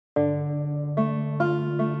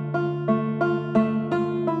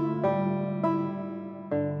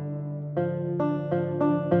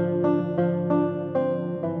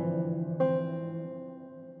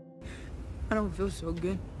so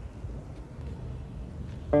good.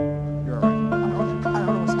 You're alright. I don't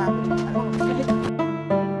know what's happening. I don't know.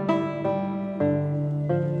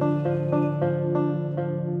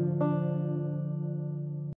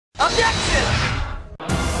 Objection!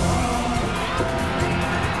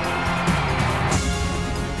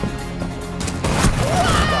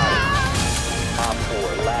 Op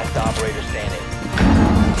 4, last operator standing.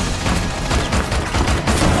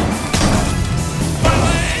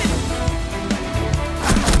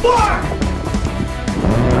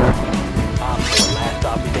 Op 4, last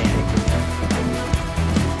stop standing.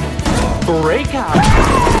 Breakout!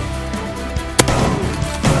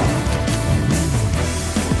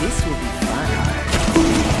 This will be fun.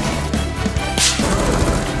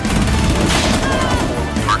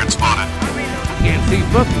 Target spotted. Can't see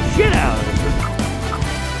fucking shit out of it.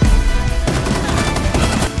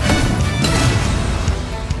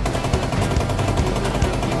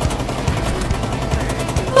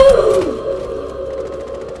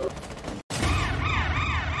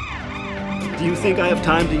 Do you think I have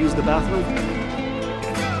time to use the bathroom?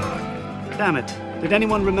 Damn it. Did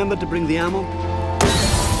anyone remember to bring the ammo?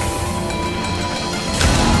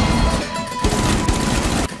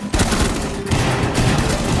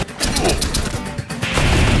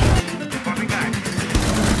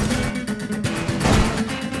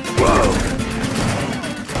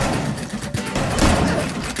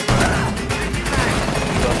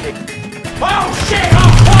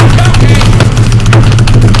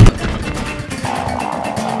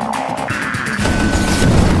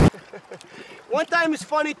 One time is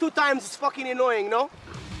funny, 2 times it's fucking annoying, no?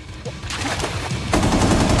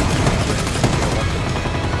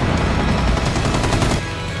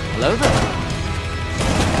 Hello there.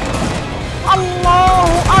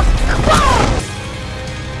 Allahu Akbar!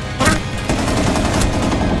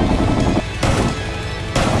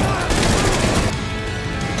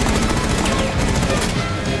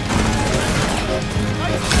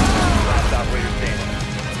 Last operator standing.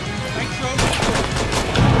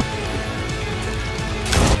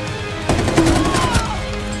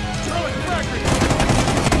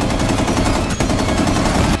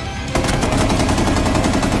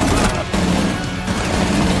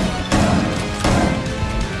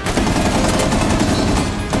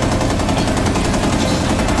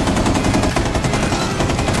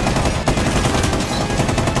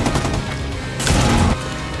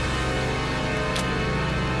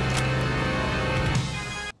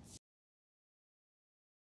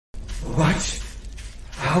 What?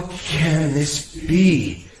 How can this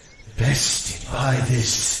be? Bested by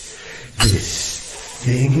this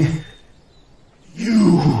thing?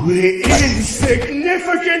 You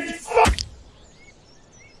insignificant fuck!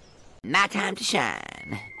 My time to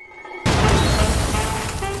shine.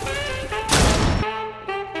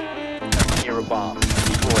 Near a bomb.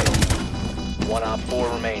 Destroy it. 1 op 4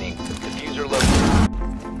 remaining. Diffuser located.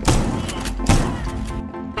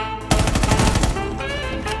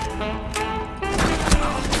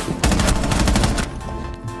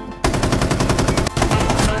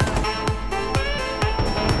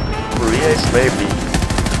 Yes, baby.